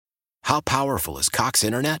How powerful is Cox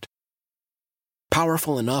Internet?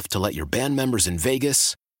 Powerful enough to let your band members in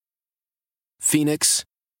Vegas, Phoenix,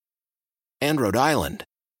 and Rhode Island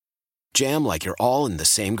jam like you're all in the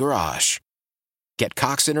same garage. Get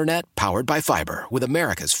Cox Internet powered by fiber with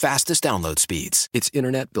America's fastest download speeds. It's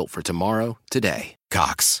internet built for tomorrow, today.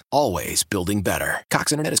 Cox, always building better.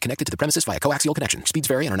 Cox Internet is connected to the premises via coaxial connection. Speeds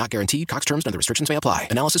vary and are not guaranteed. Cox terms and other restrictions may apply.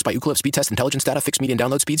 Analysis by Ookla Speed Test Intelligence Data. Fixed median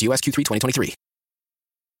download speeds. US Q3 2023.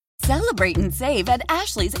 Celebrate and save at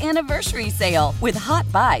Ashley's Anniversary Sale. With Hot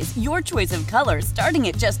Buys, your choice of colors starting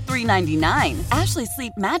at just $3.99. Ashley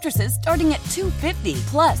Sleep mattresses starting at $2.50.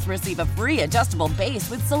 Plus, receive a free adjustable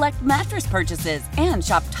base with select mattress purchases. And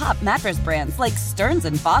shop top mattress brands like Stearns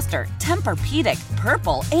 & Foster, Tempur-Pedic,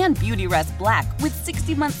 Purple, and Beautyrest Black with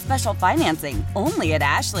 60-month special financing. Only at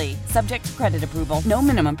Ashley. Subject to credit approval. No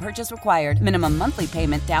minimum purchase required. Minimum monthly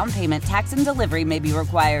payment, down payment, tax, and delivery may be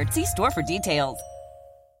required. See store for details.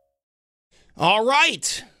 All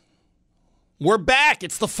right. We're back.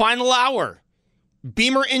 It's the final hour.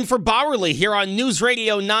 Beamer in for Bowerly here on News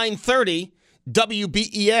Radio 930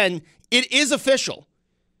 WBEN. It is official.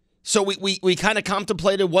 So we kind of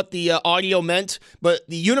contemplated what the audio meant, but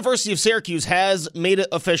the University of Syracuse has made it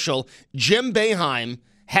official. Jim Boeheim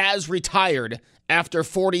has retired after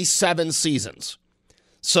 47 seasons.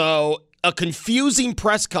 So a confusing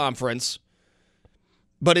press conference,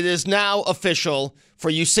 but it is now official for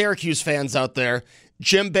you Syracuse fans out there.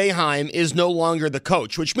 Jim Boeheim is no longer the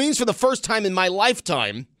coach, which means for the first time in my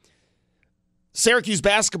lifetime, Syracuse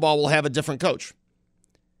basketball will have a different coach.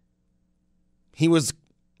 He was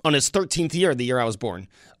on his 13th year, the year I was born.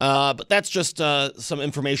 But that's just some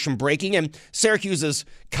information breaking, and Syracuse is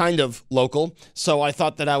kind of local, so I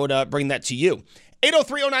thought that I would bring that to you.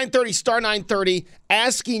 803-0930, star 930,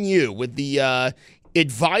 asking you with the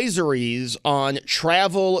advisories on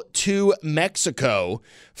travel to Mexico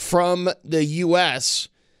from the U.S.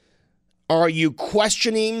 Are you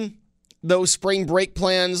questioning those spring break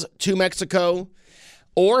plans to Mexico?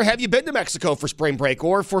 Or have you been to Mexico for spring break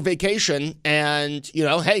or for vacation and,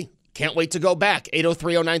 hey, can't wait to go back?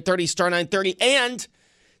 803-0930, star 930. And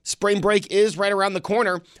spring break is right around the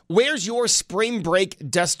corner. Where's your spring break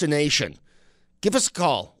destination? Give us a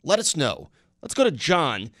call. Let us know. Let's go to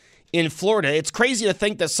John in Florida. It's crazy to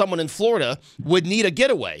think that someone in Florida would need a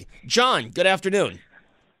getaway. John, good afternoon.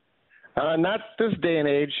 Not this day and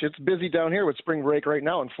age. It's busy down here with spring break right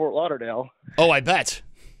now in Fort Lauderdale. Oh, I bet.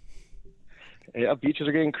 Yeah, beaches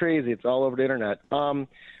are getting crazy. It's all over the internet.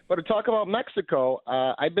 But to talk about Mexico,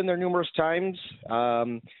 I've been there numerous times.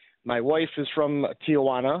 My wife is from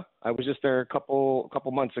Tijuana. I was just there a couple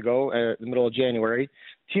months ago, in the middle of January.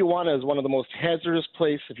 Tijuana is one of the most hazardous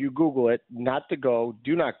places, if you Google it, not to go.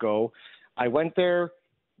 Do not go. I went there,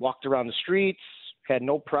 walked around the streets, had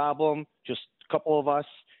no problem, just a couple of us,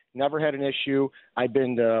 never had an issue. I've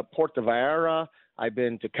been to Puerto Vallarta. I've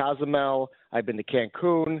been to Cozumel. I've been to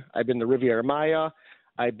Cancun. I've been to Riviera Maya.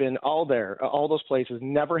 I've been all those places,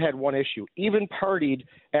 never had one issue. Even partied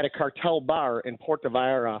at a cartel bar in Puerto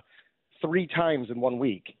Vallarta 3 times in 1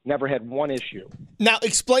 week. Never had one issue. Now,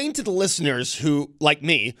 explain to the listeners who, like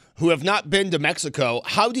me, who have not been to Mexico,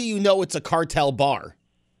 how do you know it's a cartel bar?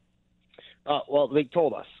 Well, they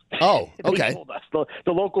told us. Oh, okay. They told us.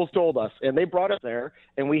 The locals told us, and they brought us there.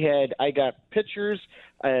 And I got pictures.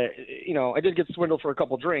 I did get swindled for a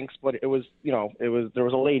couple drinks, but there was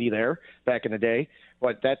a lady there back in the day.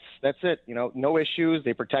 But that's it. No issues.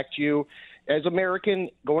 They protect you. As American,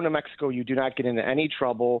 going to Mexico, you do not get into any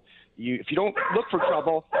trouble. If you don't look for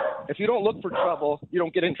trouble, you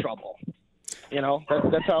don't get in trouble.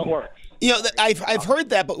 That's how it works. I've heard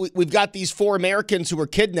that, but we've got these 4 Americans who were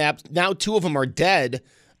kidnapped. Now 2 of them are dead.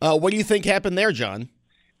 What do you think happened there, John?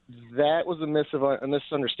 That was a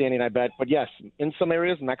misunderstanding, I bet. But yes, in some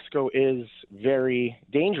areas, Mexico is very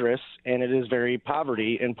dangerous, and it is very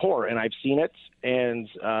poverty and poor. And I've seen it, and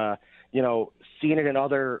seen it in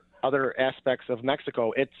other aspects of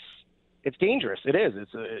Mexico. It's dangerous. It is.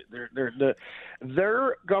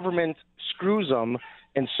 Their government screws them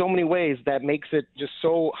in so many ways that makes it just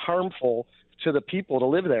so harmful to the people to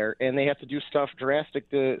live there, and they have to do stuff drastic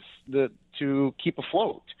to keep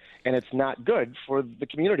afloat. And it's not good for the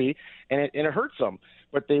community, and it hurts them.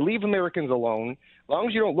 But they leave Americans alone. As long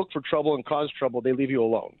as you don't look for trouble and cause trouble, they leave you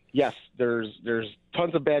alone. Yes, there's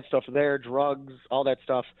tons of bad stuff there, drugs, all that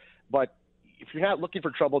stuff. But if you're not looking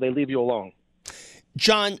for trouble, they leave you alone.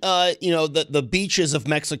 John, the beaches of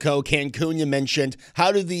Mexico, Cancun you mentioned.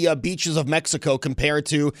 How do the beaches of Mexico compare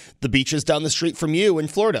to the beaches down the street from you in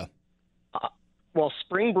Florida? Well,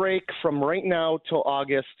 spring break from right now till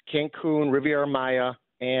August, Cancun, Riviera Maya,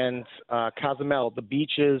 and Cozumel, the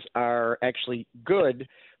beaches are actually good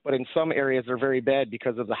but in some areas they're very bad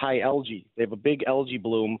because of the high algae. They have a big algae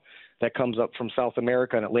bloom that comes up from South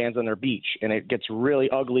America and it lands on their beach, and it gets really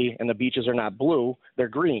ugly, and the beaches are not blue, they're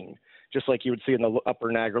green, just like you would see in the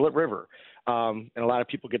upper Niagara River. And a lot of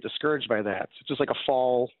people get discouraged by that. It's just like the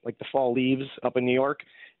fall leaves up in New York.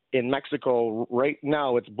 In Mexico right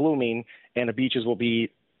now it's blooming, and the beaches will be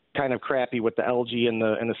kind of crappy with the algae and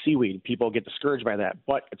the seaweed. People get discouraged by that,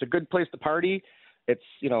 but it's a good place to party. It's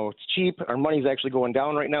it's cheap. Our money's actually going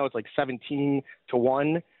down right now. It's like 17 to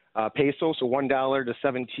 1 peso, so $1 to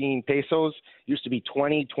 17 pesos. Used to be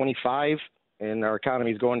 20, 25, and our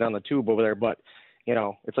economy is going down the tube over there. But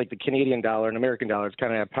it's like the Canadian dollar and American dollar. It's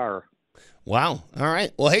kind of at par. Wow. All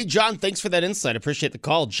right. Well, hey, John, thanks for that insight. Appreciate the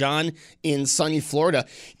call. John in sunny Florida.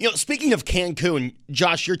 Speaking of Cancun,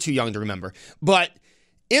 Josh, you're too young to remember, but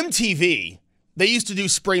MTV, they used to do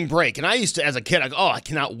spring break. And I used to, as a kid, I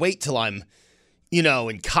cannot wait till I'm,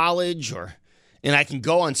 in college and I can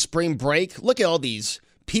go on spring break. Look at all these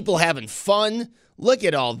people having fun. Look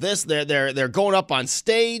at all this. They're going up on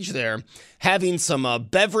stage. They're having some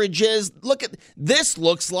beverages. Look at this.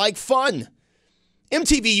 Looks like fun.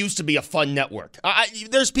 MTV used to be a fun network.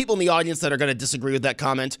 There's people in the audience that are going to disagree with that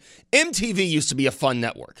comment. MTV used to be a fun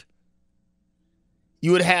network.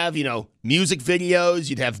 You would have, music videos.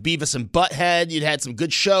 You'd have Beavis and Butthead. You'd had some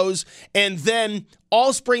good shows. And then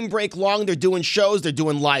all spring break long, they're doing shows. They're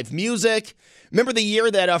doing live music. Remember the year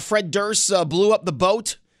that Fred Durst blew up the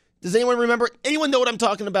boat? Does anyone remember? Anyone know what I'm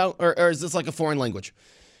talking about? Or is this like a foreign language?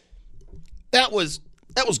 That was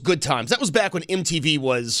good times. That was back when MTV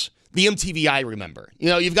was the MTV I remember.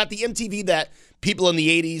 You've got the MTV that people in the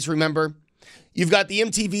 80s remember. You've got the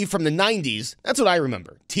MTV from the 90s. That's what I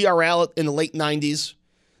remember. TRL in the late 90s.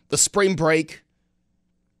 The spring break.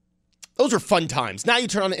 Those were fun times. Now you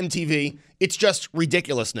turn on MTV, it's just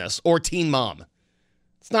ridiculousness or Teen Mom.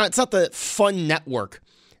 It's not the fun network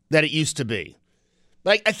that it used to be.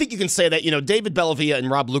 Like, I think you can say that, David Bellavia and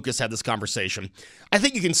Rob Lucas had this conversation. I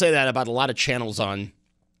think you can say that about a lot of channels on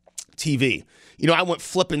TV. I went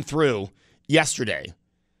flipping through yesterday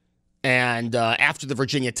and after the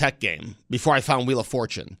Virginia Tech game, before I found Wheel of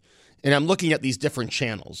Fortune, and I'm looking at these different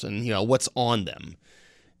channels and, what's on them.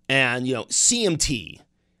 And, CMT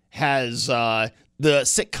has the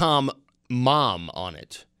sitcom Mom on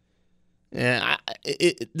it. And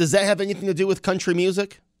does that have anything to do with country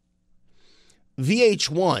music?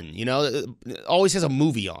 VH1, always has a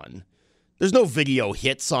movie on. There's no video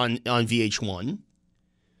hits on VH1.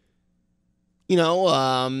 You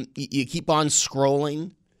keep on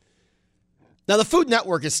scrolling. Now, the Food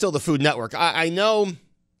Network is still the Food Network. I know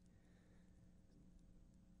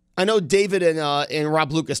David and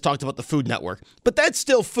Rob Lucas talked about the Food Network, but that's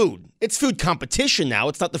still food. It's food competition now.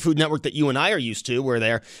 It's not the Food Network that you and I are used to, where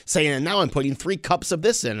they're saying, and now I'm putting 3 cups of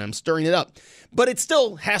this in and I'm stirring it up. But it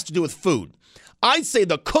still has to do with food. I'd say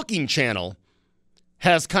the cooking channel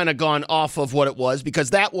has kind of gone off of what it was, because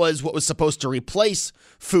that was what was supposed to replace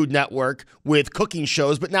Food Network with cooking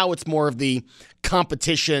shows, but now it's more of the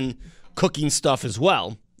competition cooking stuff as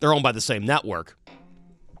well. They're owned by the same network.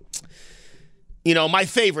 My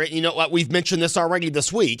favorite, we've mentioned this already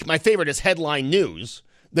this week, my favorite is Headline News.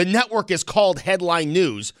 The network is called Headline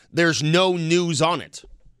News. There's no news on it.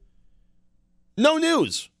 No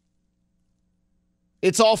news.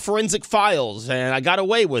 It's all forensic files, and I got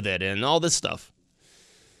away with it, and all this stuff.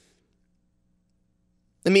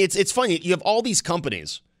 I mean, it's funny. You have all these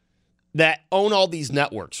companies that own all these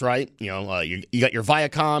networks, right? You got your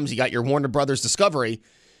Viacoms, you got your Warner Brothers Discovery,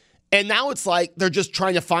 and now it's like they're just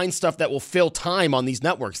trying to find stuff that will fill time on these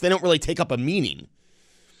networks. They don't really take up a meaning.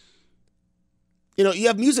 You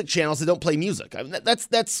have music channels that don't play music. I mean,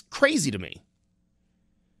 that's crazy to me.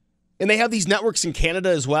 And they have these networks in Canada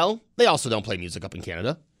as well. They also don't play music up in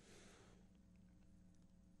Canada.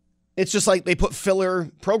 It's just like they put filler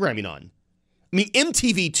programming on. I mean,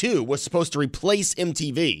 MTV2 was supposed to replace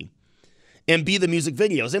MTV and be the music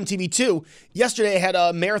videos. MTV2, yesterday had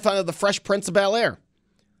a marathon of The Fresh Prince of Bel-Air.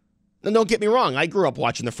 And don't get me wrong, I grew up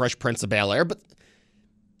watching The Fresh Prince of Bel-Air, but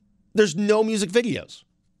there's no music videos.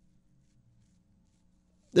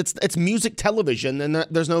 It's music television, and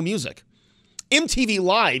there's no music. MTV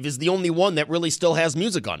Live is the only one that really still has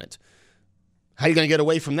music on it. How are you going to get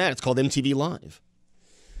away from that? It's called MTV Live.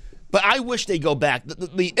 But I wish they go back.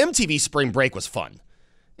 The MTV Spring Break was fun.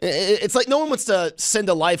 It's like no one wants to send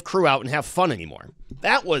a live crew out and have fun anymore.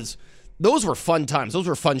 Those were fun times. Those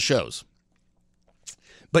were fun shows.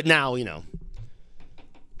 But now,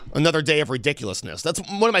 another day of ridiculousness. That's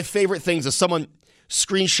one of my favorite things is someone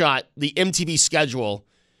screenshot the MTV schedule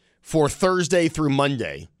for Thursday through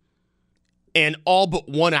Monday, and all but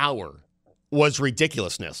 1 hour was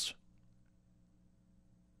ridiculousness.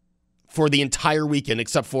 for the entire weekend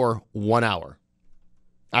except for 1 hour.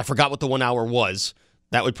 I forgot what the 1 hour was.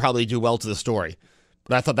 That would probably do well to the story.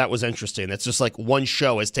 But I thought that was interesting. It's just like one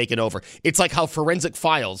show has taken over. It's like how Forensic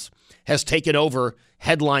Files has taken over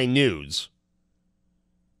headline news.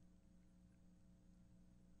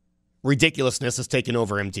 Ridiculousness has taken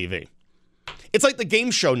over MTV. It's like the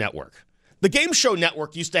Game Show Network. The Game Show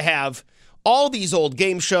Network used to have all these old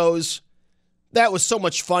game shows. That was so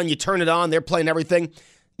much fun. You turn it on, they're playing everything.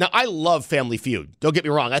 Now, I love Family Feud. Don't get me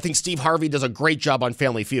wrong. I think Steve Harvey does a great job on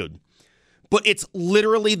Family Feud. But it's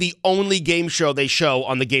literally the only game show they show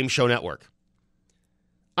on the Game Show Network.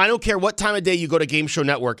 I don't care what time of day you go to Game Show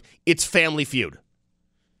Network, it's Family Feud.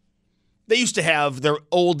 They used to have their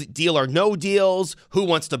old Deal or No Deals, Who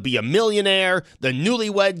Wants to Be a Millionaire, the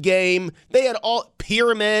Newlywed Game. They had all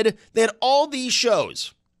Pyramid. They had all these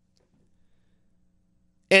shows.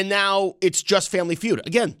 And now it's just Family Feud.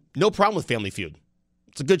 Again, no problem with Family Feud.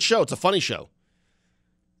 It's a good show. It's a funny show.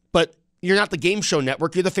 But you're not the Game Show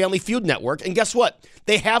Network. You're the Family Feud Network. And guess what?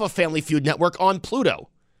 They have a Family Feud Network on Pluto.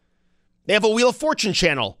 They have a Wheel of Fortune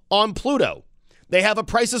channel on Pluto. They have a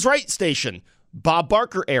Price is Right station, Bob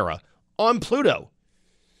Barker era, on Pluto.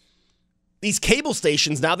 These cable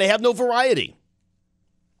stations now, they have no variety.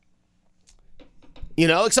 You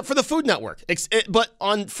know, except for the Food Network. But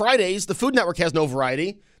on Fridays, the Food Network has no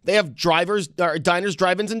variety. They have diners,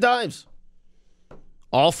 drive-ins, and dives.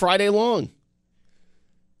 All Friday long.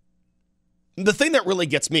 The thing that really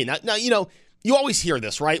gets me, now you know, you always hear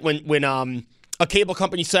this, right? When a cable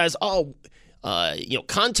company says,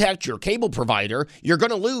 contact your cable provider, you're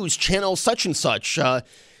going to lose channel such and such.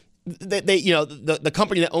 The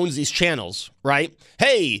company that owns these channels, right?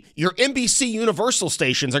 Hey, your NBC Universal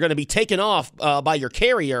stations are going to be taken off by your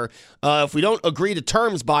carrier if we don't agree to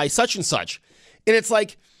terms by such and such. And it's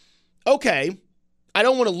like, okay, I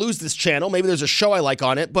don't want to lose this channel. Maybe there's a show I like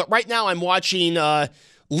on it. But right now I'm watching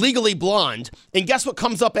Legally Blonde. And guess what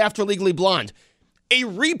comes up after Legally Blonde? A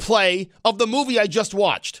replay of the movie I just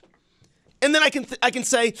watched. And then I can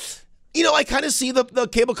say, I kind of see the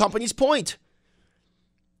cable company's point.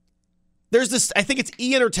 There's this, I think it's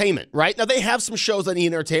E! Entertainment, right? Now, they have some shows on E!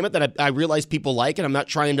 Entertainment that I realize people like, and I'm not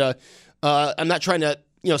trying to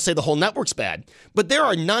say the whole network's bad. But there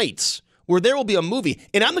are nights where there will be a movie,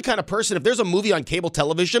 and I'm the kind of person, if there's a movie on cable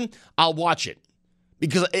television, I'll watch it.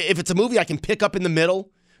 Because if it's a movie I can pick up in the middle,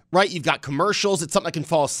 right? You've got commercials, it's something I can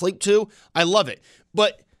fall asleep to. I love it.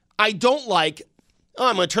 But I don't like,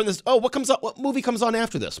 I'm going to turn this, what movie comes on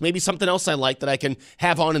after this? Maybe something else I like that I can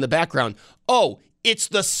have on in the background. Oh, it's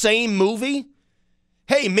the same movie?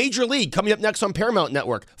 Hey, Major League coming up next on Paramount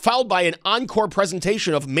Network, followed by an encore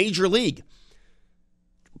presentation of Major League.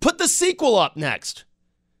 Put the sequel up next.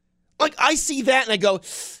 Like, I see that and I go,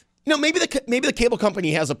 maybe the cable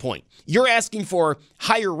company has a point. You're asking for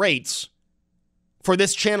higher rates for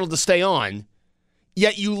this channel to stay on,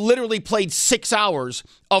 yet you literally played 6 hours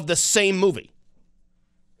of the same movie.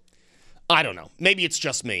 I don't know. Maybe it's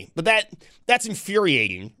just me, but that's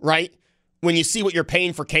infuriating, right? When you see what you're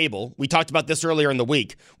paying for cable, we talked about this earlier in the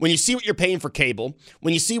week. When you see what you're paying for cable,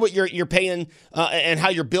 when you see what you're paying and how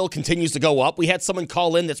your bill continues to go up, we had someone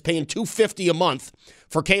call in that's paying $250 a month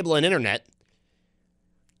for cable and internet.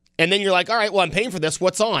 And then you're like, all right, well, I'm paying for this.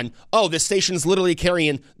 What's on? Oh, this station's literally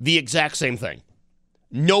carrying the exact same thing.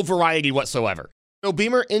 No variety whatsoever. No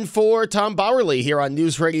Beamer in for Tom Bowerly here on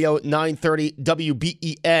News Radio 930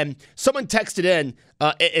 WBEN. Someone texted in,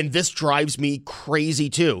 and this drives me crazy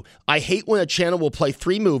too. I hate when a channel will play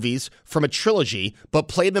 3 movies from a trilogy, but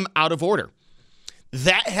play them out of order.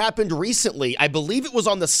 That happened recently. I believe it was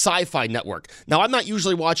on the Sci-Fi Network. Now, I'm not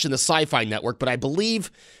usually watching the Sci-Fi Network, but I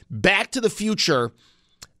believe Back to the Future,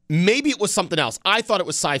 maybe it was something else. I thought it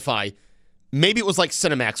was Sci-Fi. Maybe it was like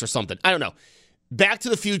Cinemax or something. I don't know. Back to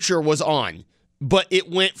the Future was on. But it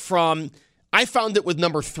went from, I found it with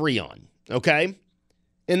number 3 on, okay?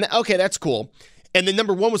 And okay, that's cool. And then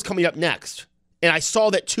number 1 was coming up next. And I saw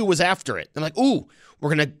that 2 was after it. I'm like, ooh,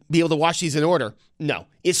 we're going to be able to watch these in order. No.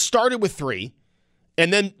 It started with 3,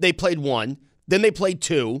 and then they played 1, then they played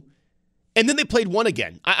 2, and then they played 1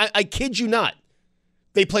 again. I kid you not.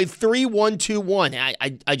 They played 3, 1, 2, 1.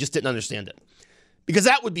 I just didn't understand it. Because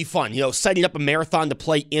that would be fun, setting up a marathon to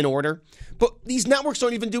play in order. But these networks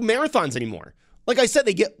don't even do marathons anymore. Like I said,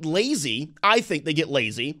 they get lazy. I think they get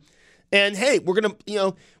lazy. And hey, we're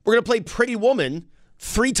gonna play Pretty Woman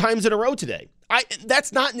 3 times in a row today.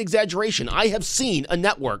 That's not an exaggeration. I have seen a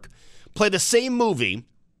network play the same movie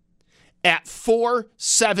at 4,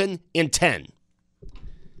 7, and 10.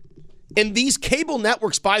 And these cable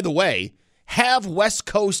networks, by the way, have West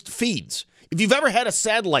Coast feeds. If you've ever had a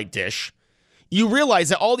satellite dish, you realize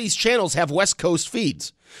that all these channels have West Coast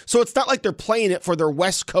feeds. So it's not like they're playing it for their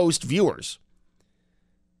West Coast viewers.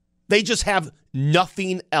 They just have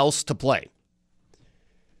nothing else to play.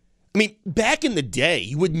 I mean, back in the day,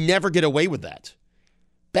 you would never get away with that.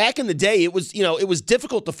 Back in the day, it was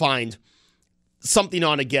difficult to find something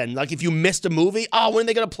on again. Like if you missed a movie, when are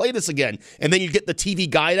they going to play this again? And then you get the TV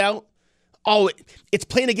guide out. It's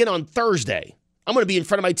playing again on Thursday. I'm going to be in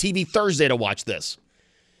front of my TV Thursday to watch this.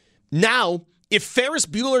 Now, if Ferris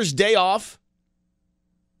Bueller's Day Off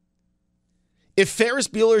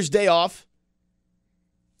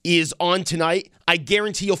is on tonight, I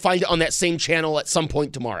guarantee you'll find it on that same channel at some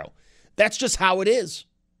point tomorrow. That's just how it is.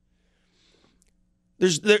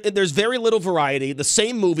 There's very little variety, the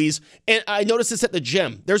same movies, and I noticed this at the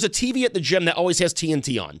gym. There's a TV at the gym that always has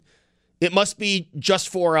TNT on. It must be just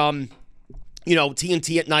for,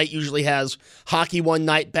 TNT at night usually has hockey one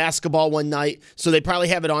night, basketball one night, so they probably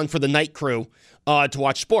have it on for the night crew to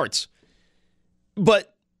watch sports.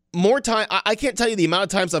 But more time, I can't tell you the amount of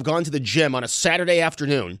times I've gone to the gym on a Saturday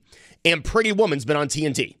afternoon and Pretty Woman's been on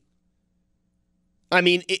TNT. I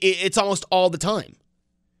mean, it's almost all the time.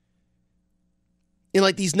 And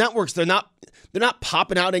like these networks, they're not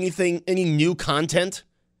popping out any new content.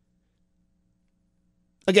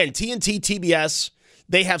 Again, TNT, TBS,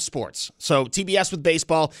 they have sports. So TBS with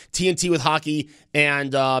baseball, TNT with hockey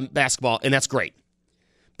and basketball, and that's great.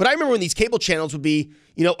 But I remember when these cable channels would be,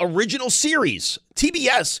 original series.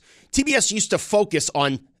 TBS used to focus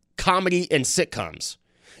on comedy and sitcoms.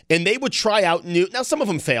 And they would try out now some of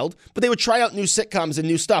them failed, but they would try out new sitcoms and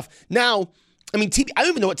new stuff. Now, I don't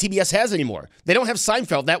even know what TBS has anymore. They don't have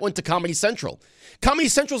Seinfeld. That went to Comedy Central. Comedy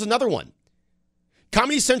Central is another one.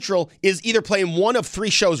 Comedy Central is either playing one of three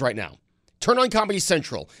shows right now. Turn on Comedy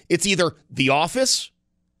Central. It's either The Office,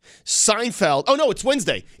 Seinfeld. Oh, no, it's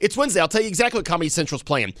Wednesday. It's Wednesday. I'll tell you exactly what Comedy Central's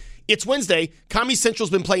playing. It's Wednesday. Comedy Central's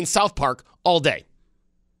been playing South Park all day.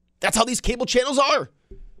 That's how these cable channels are.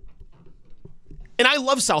 And I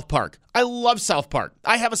love South Park. I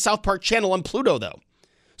have a South Park channel on Pluto, though.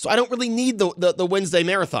 So I don't really need the Wednesday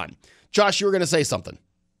marathon. Josh, you were going to say something.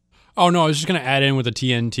 Oh, no, I was just going to add in with the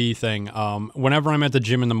TNT thing. Whenever I'm at the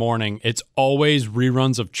gym in the morning, it's always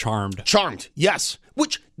reruns of Charmed. Charmed, yes.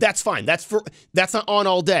 Which, that's fine. That's not on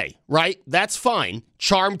all day, right? That's fine.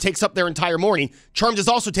 Charmed takes up their entire morning. Charmed has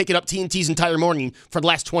also taken up TNT's entire morning for the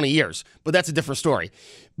last 20 years. But that's a different story.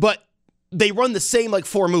 But they run the same,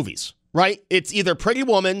 4 movies, right? It's either Pretty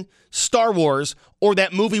Woman, Star Wars, or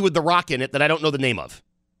that movie with The Rock in it that I don't know the name of.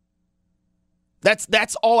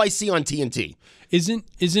 That's all I see on TNT.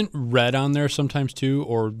 Isn't Red on there sometimes too,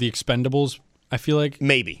 or The Expendables? I feel like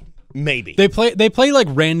maybe they play like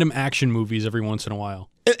random action movies every once in a while.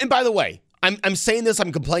 And by the way, I'm saying this,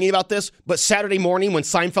 I'm complaining about this, but Saturday morning when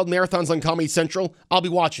Seinfeld marathon's on Comedy Central, I'll be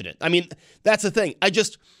watching it. I mean, that's the thing.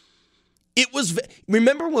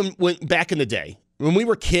 Remember when back in the day when we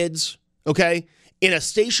were kids, okay, and a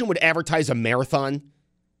station would advertise a marathon.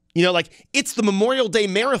 It's the Memorial Day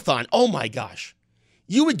Marathon. Oh, my gosh.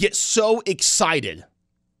 You would get so excited.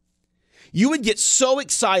 You would get so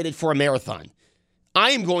excited for a marathon.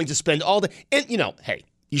 I am going to spend all day. And, hey,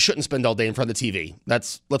 you shouldn't spend all day in front of the TV.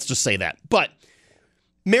 Let's just say that. But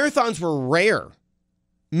marathons were rare.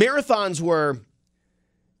 Marathons were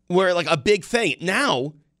like a big thing.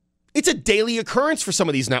 Now, it's a daily occurrence for some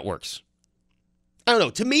of these networks. I don't know.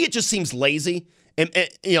 To me, it just seems lazy. And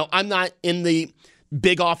I'm not in the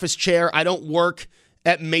big office chair. I don't work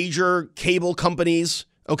at major cable companies,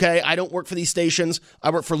 okay? I don't work for these stations.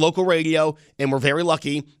 I work for local radio, and we're very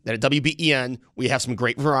lucky that at WBEN, we have some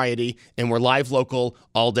great variety, and we're live local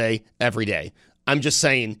all day, every day. I'm just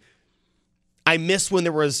saying, I miss when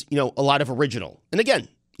there was, a lot of original. And again,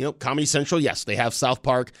 Comedy Central, yes, they have South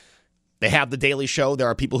Park. They have The Daily Show. There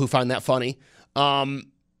are people who find that funny. But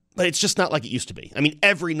it's just not like it used to be. I mean,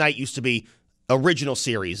 every night used to be original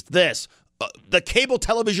series, the cable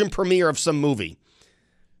television premiere of some movie.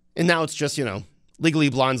 And now it's just, Legally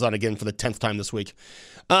Blonde's on again for the 10th time this week.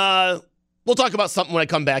 We'll talk about something when I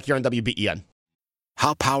come back here on WBEN.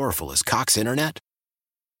 How powerful is Cox Internet?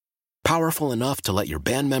 Powerful enough to let your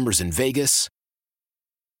band members in Vegas,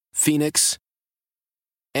 Phoenix,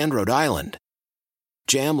 and Rhode Island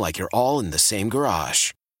jam like you're all in the same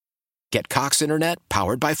garage. Get Cox Internet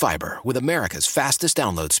powered by fiber with America's fastest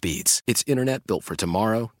download speeds. It's internet built for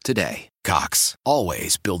tomorrow, today. Cox,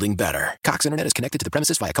 always building better. Cox Internet is connected to the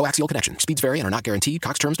premises via coaxial connection. Speeds vary and are not guaranteed.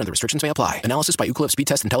 Cox terms and other restrictions may apply. Analysis by Ookla Speed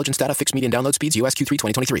Test Intelligence Data. Fixed median download speeds. USQ3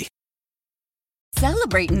 2023.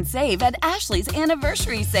 Celebrate and save at Ashley's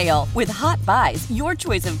Anniversary Sale. With Hot Buys, your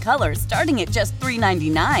choice of colors starting at just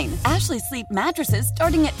 $3.99. Ashley Sleep mattresses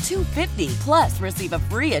starting at $2.50. Plus, receive a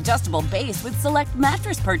free adjustable base with select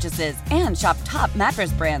mattress purchases. And shop top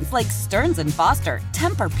mattress brands like Stearns & Foster,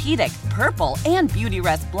 Tempur-Pedic, Purple, and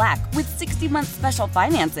Beautyrest Black with 60-month special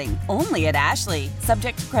financing. Only at Ashley.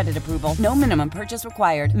 Subject to credit approval. No minimum purchase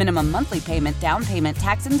required. Minimum monthly payment, down payment,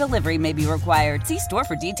 tax, and delivery may be required. See store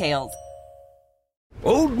for details.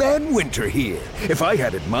 Old Man Winter here. If I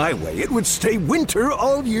had it my way, it would stay winter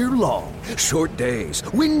all year long. Short days,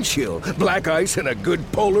 wind chill, black ice, and a good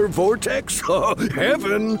polar vortex. Oh,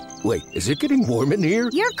 heaven! Wait, is it getting warm in here?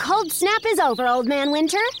 Your cold snap is over, Old Man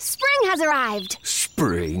Winter. Spring has arrived.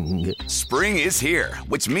 Spring. Spring is here,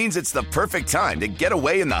 which means it's the perfect time to get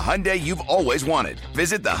away in the Hyundai you've always wanted.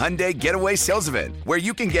 Visit the Hyundai Getaway Sales Event, where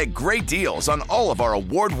you can get great deals on all of our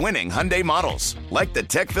award-winning Hyundai models, like the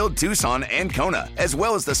tech-filled Tucson and Kona, as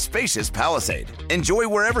well as the spacious Palisade. Enjoy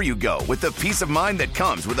wherever you go with the peace of mind that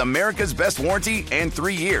comes with America's best warranty and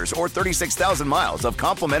 3 years or 36,000 miles of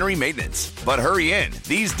complimentary maintenance. But hurry in,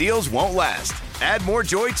 these deals won't last. Add more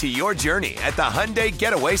joy to your journey at the Hyundai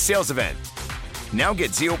Getaway Sales Event. Now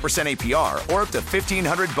get 0% APR or up to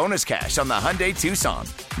 $1,500 bonus cash on the Hyundai Tucson.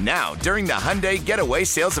 Now, during the Hyundai Getaway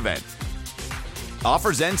Sales Event.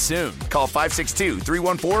 Offers end soon. Call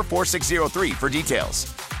 562-314-4603 for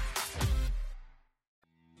details.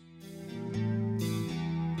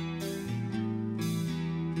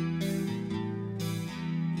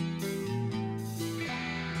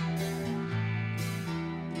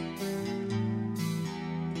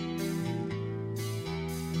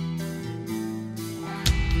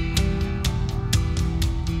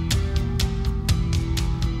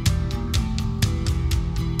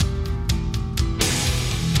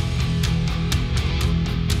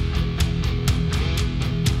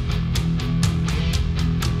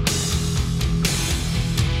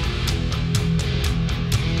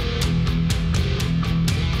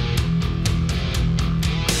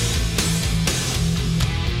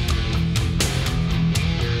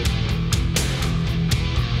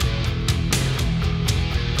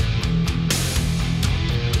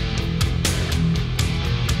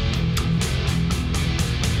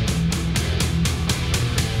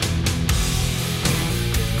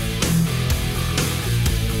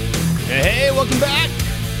 Welcome back.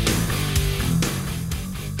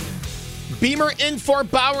 Beamer in for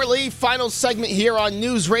Bowerly. Final segment here on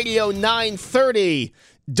News Radio 930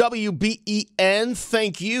 WBEN.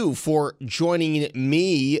 Thank you for joining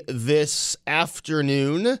me this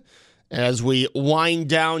afternoon as we wind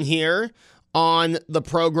down here on the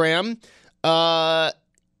program. So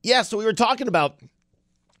we were talking about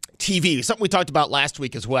TV, something we talked about last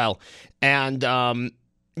week as well. And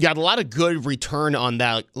got a lot of good return on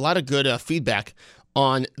that, a lot of good feedback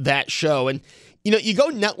on that show. And, you go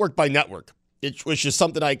network by network, which is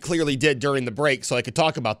something I clearly did during the break so I could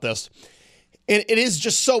talk about this. And it is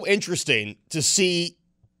just so interesting to see,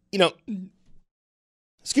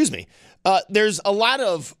 there's a lot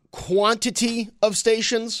of quantity of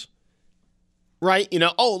stations, right?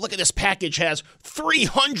 Oh, look at this package has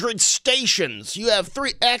 300 stations. You have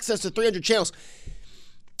access to 300 channels.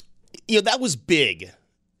 That was big.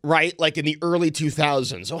 Right? Like in the early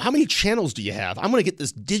 2000s. Oh, how many channels do you have? I'm going to get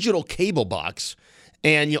this digital cable box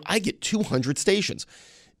and, I get 200 stations.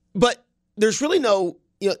 But there's really no,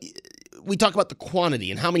 we talk about the quantity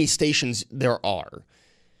and how many stations there are.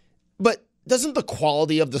 But doesn't the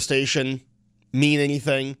quality of the station mean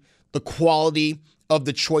anything? The quality of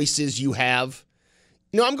the choices you have?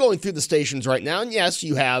 I'm going through the stations right now. And yes,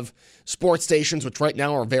 you have sports stations, which right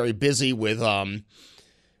now are very busy with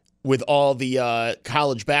all the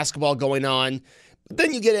college basketball going on. But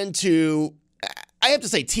then you get into, I have to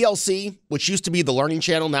say, TLC, which used to be the Learning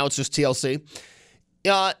Channel. Now it's just TLC.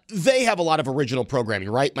 They have a lot of original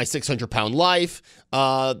programming, right? My 600-Pound Life,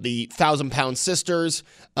 the 1,000-Pound Sisters.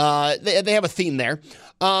 They have a theme there.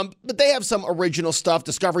 But they have some original stuff.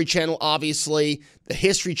 Discovery Channel, obviously. The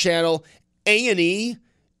History Channel. A&E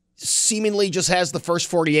seemingly just has the first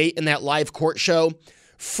 48 in that live court show.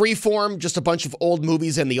 Freeform, just a bunch of old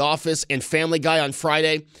movies in The Office and Family Guy on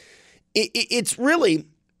Friday. It's really,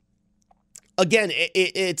 again,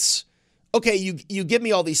 it's, okay, you give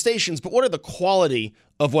me all these stations, but what are the quality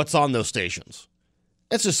of what's on those stations?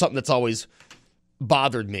 That's just something that's always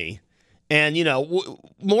bothered me. And,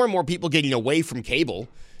 more and more people getting away from cable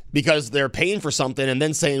because they're paying for something and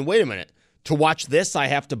then saying, wait a minute, to watch this, I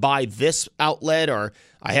have to buy this outlet or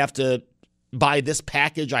I have to buy this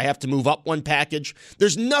package, I have to move up one package.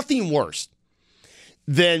 There's nothing worse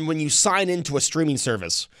than when you sign into a streaming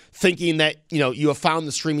service thinking that, you have found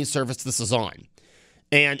the streaming service this is on.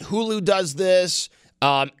 And Hulu does this.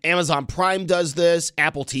 Amazon Prime does this.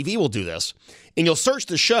 Apple TV will do this. And you'll search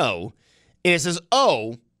the show, and it says,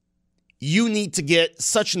 oh, you need to get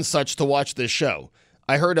such and such to watch this show.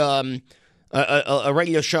 I heard a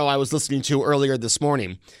radio show I was listening to earlier this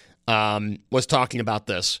morning was talking about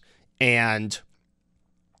this and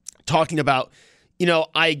talking about,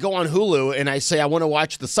 I go on Hulu and I say I want to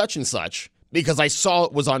watch the such and such because I saw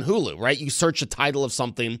it was on Hulu, right? You search the title of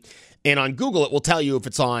something, and on Google it will tell you if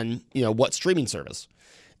it's on, what streaming service.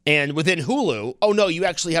 And within Hulu, oh no, you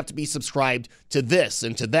actually have to be subscribed to this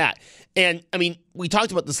and to that. And I mean, we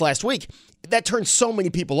talked about this last week. That turns so many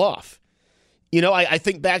people off. I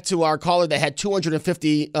think back to our caller that had paid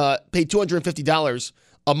 $250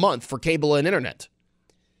 a month for cable and internet.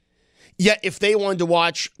 Yet if they wanted to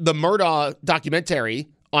watch the Murdaugh documentary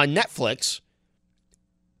on Netflix,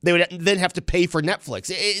 they would then have to pay for Netflix.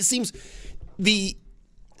 It seems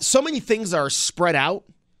so many things are spread out.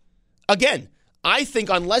 Again, I think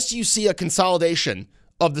unless you see a consolidation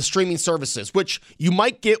of the streaming services, which you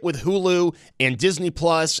might get with Hulu and Disney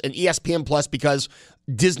Plus and ESPN Plus because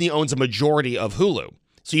Disney owns a majority of Hulu.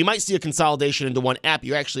 So you might see a consolidation into one app.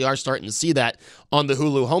 You actually are starting to see that on the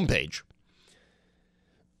Hulu homepage.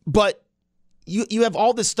 But you have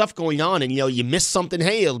all this stuff going on, and you miss something.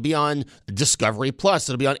 Hey, it'll be on Discovery Plus.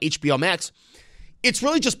 It'll be on HBO Max. It's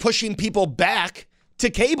really just pushing people back to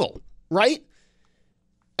cable, right?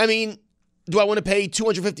 I mean, do I want to pay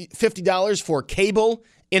 $250 for cable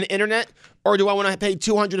and internet, or do I want to pay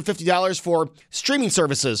 $250 for streaming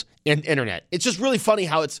services and internet? It's just really funny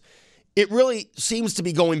how it really seems to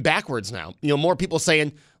be going backwards now. More people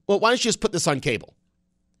saying, well, why don't you just put this on cable?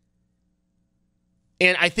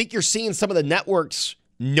 And I think you're seeing some of the networks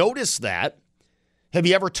notice that. Have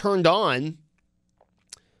you ever turned on,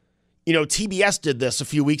 TBS did this a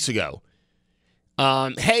few weeks ago.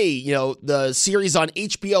 The series on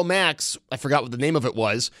HBO Max, I forgot what the name of it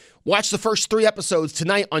was, watch the first 3 episodes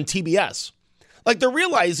tonight on TBS. Like, they're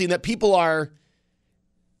realizing that people are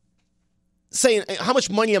saying, how much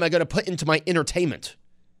money am I going to put into my entertainment?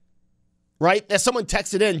 Right? As someone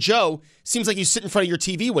texted in, Joe, seems like you sit in front of your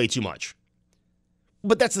TV way too much.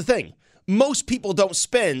 But that's the thing. Most people don't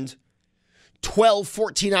spend 12,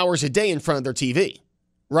 14 hours a day in front of their TV,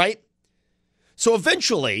 right? So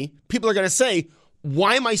eventually, people are going to say,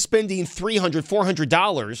 why am I spending $300,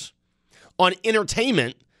 $400 on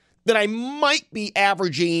entertainment that I might be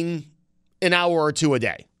averaging an hour or 2 a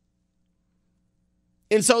day?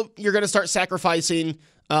 And so you're going to start sacrificing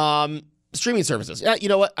streaming services. Yeah, you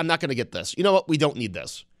know what? I'm not going to get this. You know what? We don't need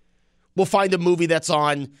this. We'll find a movie that's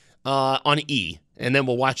on E, and then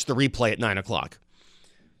we'll watch the replay at 9 o'clock.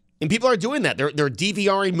 And people are doing that. They're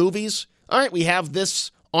DVRing movies. All right, we have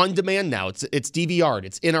this on demand now. It's DVR'd.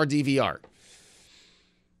 It's in our DVR.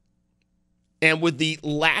 And with the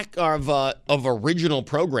lack of original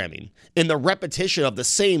programming and the repetition of the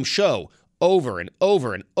same show over and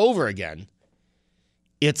over and over again,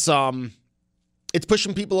 it's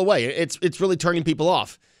pushing people away. It's really turning people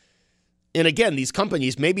off. And again, these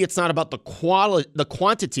companies, maybe it's not about the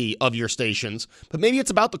quantity of your stations, but maybe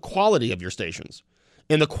it's about the quality of your stations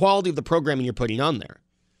and the quality of the programming you're putting on there.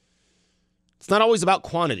 It's not always about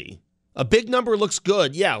quantity. A big number looks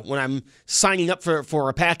good, yeah, when I'm signing up for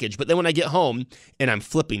a package, but then when I get home and I'm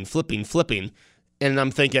flipping, and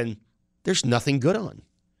I'm thinking, there's nothing good on.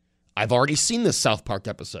 I've already seen this South Park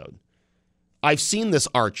episode. I've seen this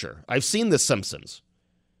Archer. I've seen this Simpsons.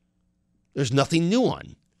 There's nothing new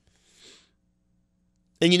on.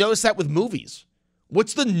 And you notice that with movies.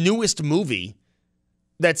 What's the newest movie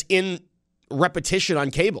that's in repetition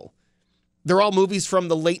on cable? They're all movies from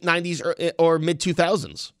the late 90s or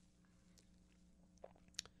mid-2000s.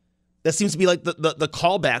 That seems to be like the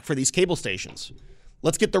callback for these cable stations.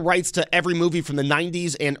 Let's get the rights to every movie from the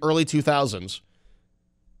 90s and early 2000s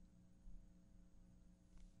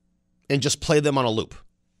and just play them on a loop.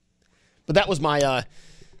 But that was my...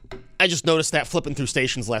 I just noticed that flipping through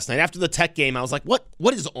stations last night. After the Tech game, I was like,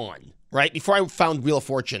 what is on? Right? Before I found Wheel of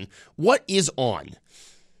Fortune, what is on?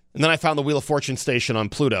 And then I found the Wheel of Fortune station on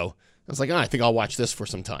Pluto. I was like, I think I'll watch this for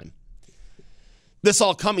some time. This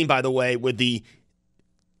all coming, by the way, with the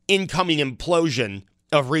incoming implosion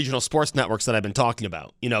of regional sports networks that I've been talking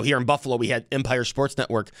about. Here in Buffalo, we had Empire Sports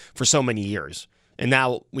Network for so many years. And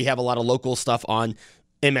now we have a lot of local stuff on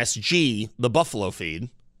MSG, the Buffalo feed.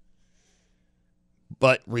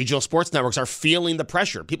 But regional sports networks are feeling the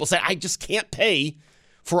pressure. People say, I just can't pay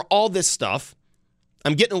for all this stuff.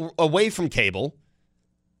 I'm getting away from cable.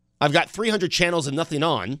 I've got 300 channels and nothing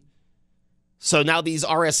on. So now these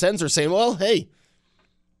RSNs are saying, well, hey,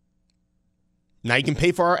 now you can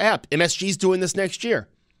pay for our app. MSG's doing this next year.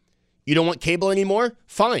 You don't want cable anymore?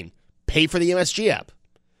 Fine. Pay for the MSG app.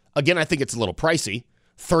 Again, I think it's a little pricey.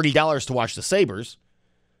 $30 to watch the Sabres.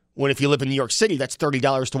 When if you live in New York City, that's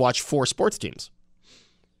 $30 to watch 4 sports teams.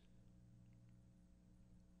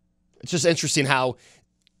 It's just interesting how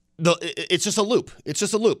it's just a loop. It's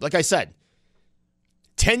just a loop. Like I said,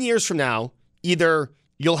 10 years from now, either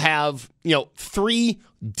you'll have, 3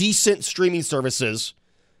 decent streaming services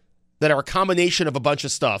that are a combination of a bunch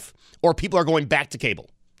of stuff, or people are going back to cable.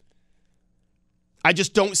 I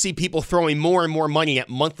just don't see people throwing more and more money at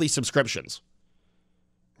monthly subscriptions,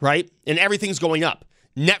 right? And everything's going up.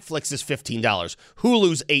 Netflix is $15.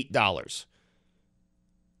 Hulu's $8.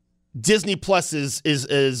 Disney Plus is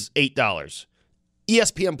 $8.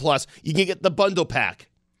 ESPN Plus, you can get the bundle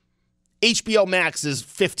pack. HBO Max is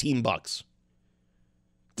 $15.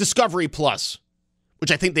 Discovery Plus,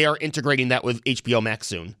 which I think they are integrating that with HBO Max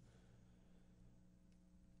soon.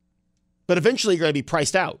 But eventually you're going to be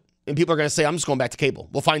priced out. And people are going to say, I'm just going back to cable.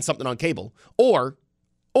 We'll find something on cable. Or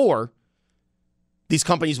these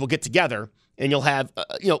companies will get together and you'll have,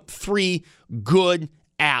 3 good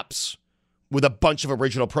apps with a bunch of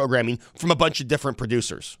original programming from a bunch of different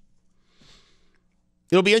producers.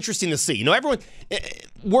 It'll be interesting to see. Everyone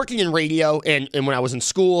working in radio and when I was in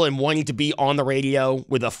school and wanting to be on the radio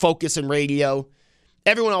with a focus in radio,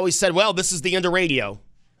 everyone always said, well, this is the end of radio.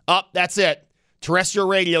 That's it. Terrestrial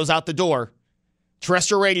radio's out the door.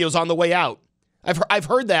 Terrestrial radio's on the way out. I've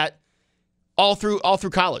heard that all through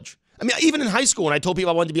college. I mean, even in high school when I told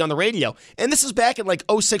people I wanted to be on the radio. And this is back in like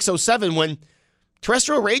 06, 07 when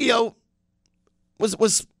terrestrial radio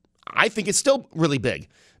was I think it's still really big.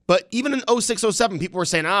 But even in 06, 07, people were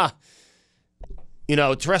saying,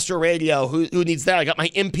 terrestrial radio, who needs that? I got my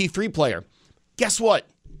MP3 player. Guess what?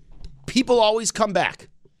 People always come back.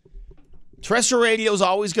 Terrestrial radio is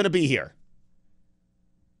always going to be here.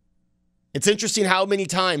 It's interesting how many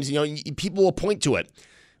times, people will point to it.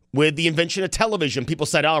 With the invention of television, people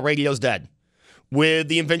said, radio's dead. With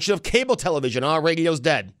the invention of cable television, radio's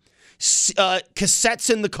dead. Cassettes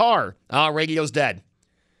in the car, radio's dead.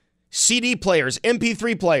 CD players,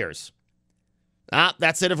 MP3 players.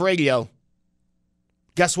 That's it of radio.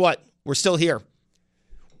 Guess what? We're still here.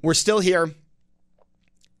 We're still here.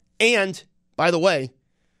 And, by the way,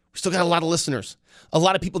 we still got a lot of listeners. A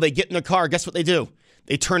lot of people, they get in their car. Guess what they do?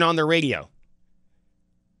 They turn on their radio.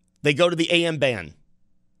 They go to the AM band,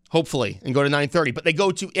 hopefully, and go to 930. But they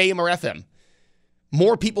go to AM or FM.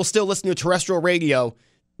 More people still listen to terrestrial radio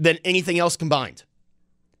than anything else combined.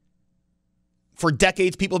 For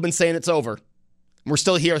decades, people have been saying it's over. We're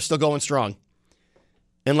still here, still going strong.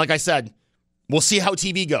 And like I said, we'll see how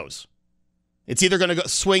TV goes. It's either going to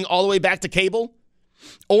swing all the way back to cable,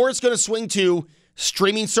 or it's going to swing to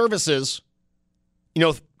streaming services,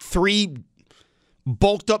 3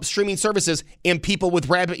 bulked up streaming services and people with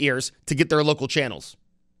rabbit ears to get their local channels.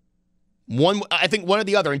 I think one or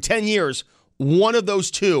the other. In 10 years, one of those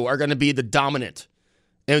 2 are going to be the dominant.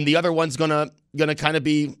 And the other one's going to kind of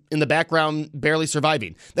be in the background, barely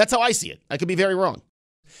surviving. That's how I see it. I could be very wrong.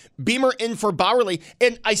 Beamer in for Bowerly.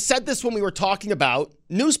 And I said this when we were talking about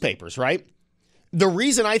newspapers, right? The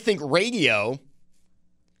reason I think radio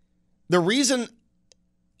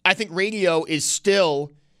is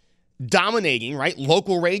still dominating, right?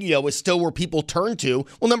 Local radio is still where people turn to.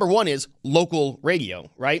 Well, number one is local radio,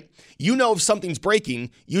 right? If something's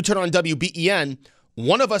breaking, you turn on WBEN,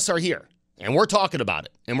 one of us are here, and we're talking about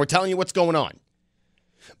it, and we're telling you what's going on.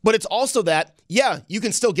 But it's also that, you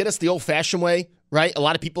can still get us the old-fashioned way, right? A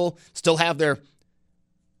lot of people still have their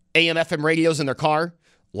AM/FM radios in their car.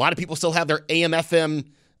 A lot of people still have their AM/FM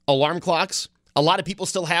alarm clocks. A lot of people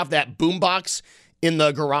still have that boombox in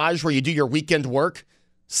the garage where you do your weekend work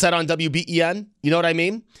set on WBEN. You know what I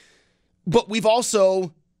mean? But we've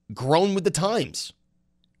also grown with the times.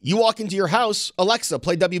 You walk into your house, Alexa,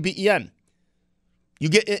 play WBEN.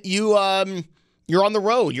 You're on the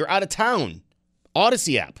road, you're out of town.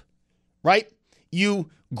 Odyssey app, right? You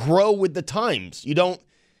grow with the times. You're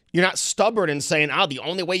not stubborn and saying, the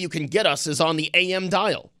only way you can get us is on the AM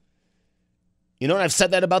dial. And I've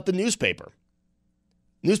said that about the newspaper.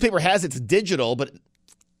 Newspaper has its digital, but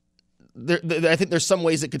I think there's some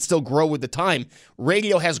ways it could still grow with the time.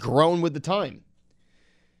 Radio has grown with the time.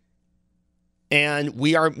 And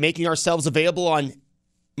we are making ourselves available on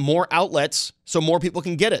more outlets so more people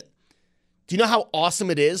can get it. Do you know how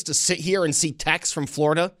awesome it is to sit here and see texts from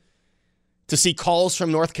Florida? To see calls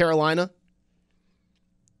from North Carolina?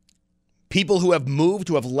 People who have moved,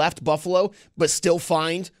 who have left Buffalo, but still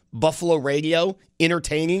find Buffalo radio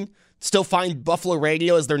entertaining, still find Buffalo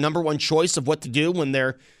radio as their number one choice of what to do when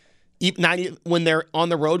they're on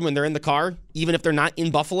the road, when they're in the car, even if they're not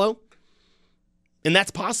in Buffalo. And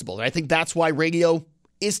that's possible. And I think that's why radio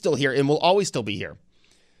is still here and will always still be here.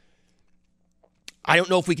 I don't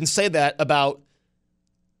know if we can say that about,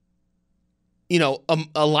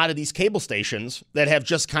 a lot of these cable stations that have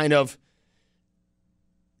just kind of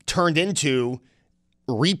turned into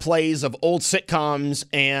replays of old sitcoms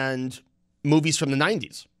and movies from the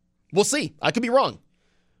 90s. We'll see. I could be wrong.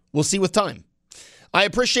 We'll see with time. I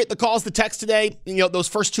appreciate the calls, the text today. Those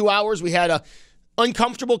first 2 hours, we had a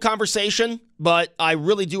uncomfortable conversation, but I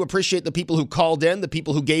really do appreciate the people who called in, the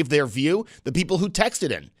people who gave their view, the people who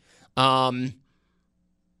texted in.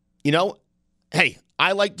 Hey,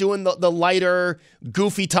 I like doing the lighter,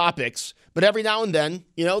 goofy topics, but every now and then,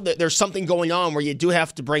 there's something going on where you do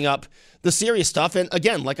have to bring up the serious stuff. And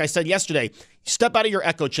again, like I said yesterday, step out of your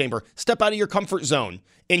echo chamber, step out of your comfort zone,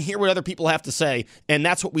 and hear what other people have to say. And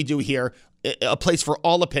that's what we do here, a place for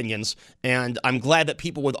all opinions. And I'm glad that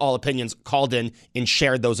people with all opinions called in and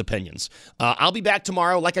shared those opinions. I'll be back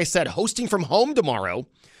tomorrow, like I said, hosting from home tomorrow,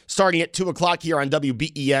 starting at 2 o'clock here on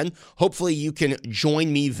WBEN. Hopefully you can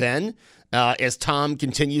join me then as Tom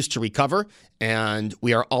continues to recover. And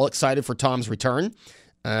we are all excited for Tom's return.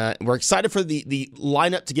 We're excited for the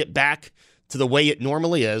lineup to get back to the way it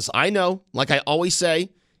normally is. I know, like I always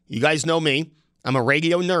say, you guys know me, I'm a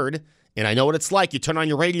radio nerd, and I know what it's like. You turn on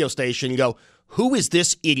your radio station and go, who is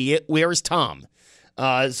this idiot? Where is Tom?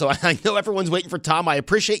 So I know everyone's waiting for Tom. I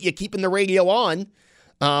appreciate you keeping the radio on,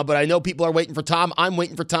 but I know people are waiting for Tom. I'm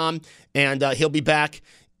waiting for Tom, and he'll be back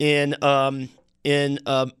in a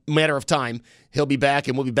matter of time. He'll be back,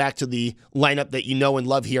 and we'll be back to the lineup that you know and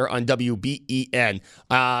love here on WBEN.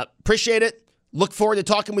 Appreciate it. Look forward to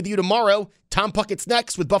talking with you tomorrow. Tom Puckett's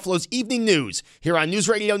next with Buffalo's Evening News here on News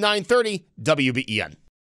Radio 930 WBEN.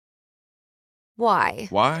 Why?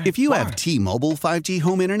 Why? If you have T-Mobile 5G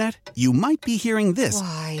home internet, you might be hearing this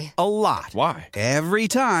Why? a lot. Why? Every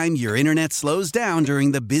time your internet slows down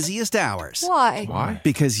during the busiest hours. Why? Why?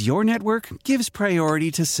 Because your network gives priority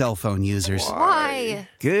to cell phone users. Why?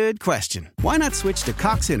 Good question. Why not switch to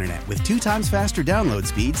Cox Internet with 2 times faster download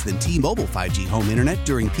speeds than T-Mobile 5G home internet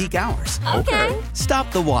during peak hours? Okay.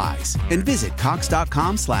 Stop the whys and visit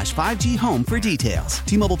cox.com/5G home for details.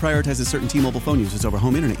 T-Mobile prioritizes certain T-Mobile phone users over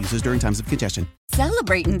home internet users during times of congestion.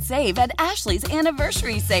 Celebrate and save at Ashley's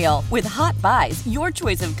Anniversary Sale. With Hot Buys, your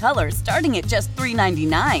choice of colors starting at just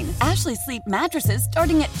 $3.99. Ashley Sleep mattresses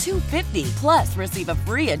starting at $2.50. Plus, receive a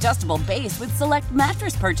free adjustable base with select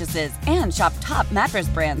mattress purchases. And shop top mattress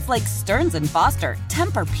brands like Stearns & Foster,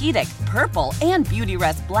 Tempur-Pedic, Purple, and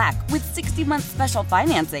Beautyrest Black with 60-month special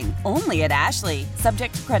financing. Only at Ashley.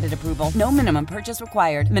 Subject to credit approval. No minimum purchase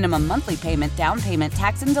required. Minimum monthly payment, down payment,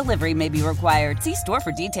 tax, and delivery may be required. See store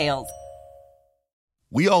for details.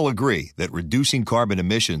 We all agree that reducing carbon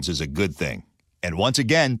emissions is a good thing. And once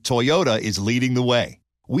again, Toyota is leading the way.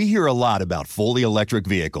 We hear a lot about fully electric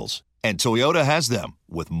vehicles, and Toyota has them,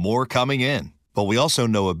 with more coming in. But we also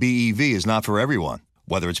know a BEV is not for everyone,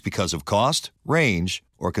 whether it's because of cost, range,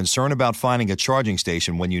 or concern about finding a charging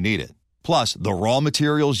station when you need it. Plus, the raw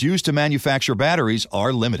materials used to manufacture batteries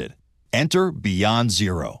are limited. Enter Beyond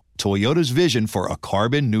Zero, Toyota's vision for a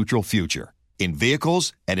carbon-neutral future. In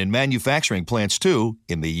vehicles and in manufacturing plants, too,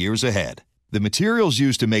 in the years ahead. The materials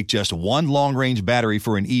used to make just one long-range battery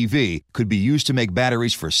for an EV could be used to make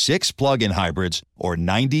batteries for 6 plug-in hybrids or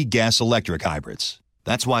 90 gas-electric hybrids.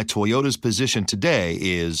 That's why Toyota's position today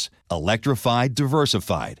is electrified,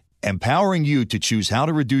 diversified, empowering you to choose how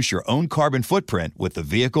to reduce your own carbon footprint with the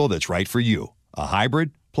vehicle that's right for you, a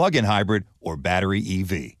hybrid, plug-in hybrid, or battery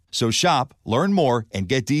EV. So shop, learn more, and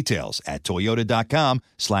get details at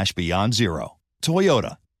toyota.com/beyond zero.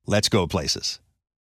 Toyota, let's go places.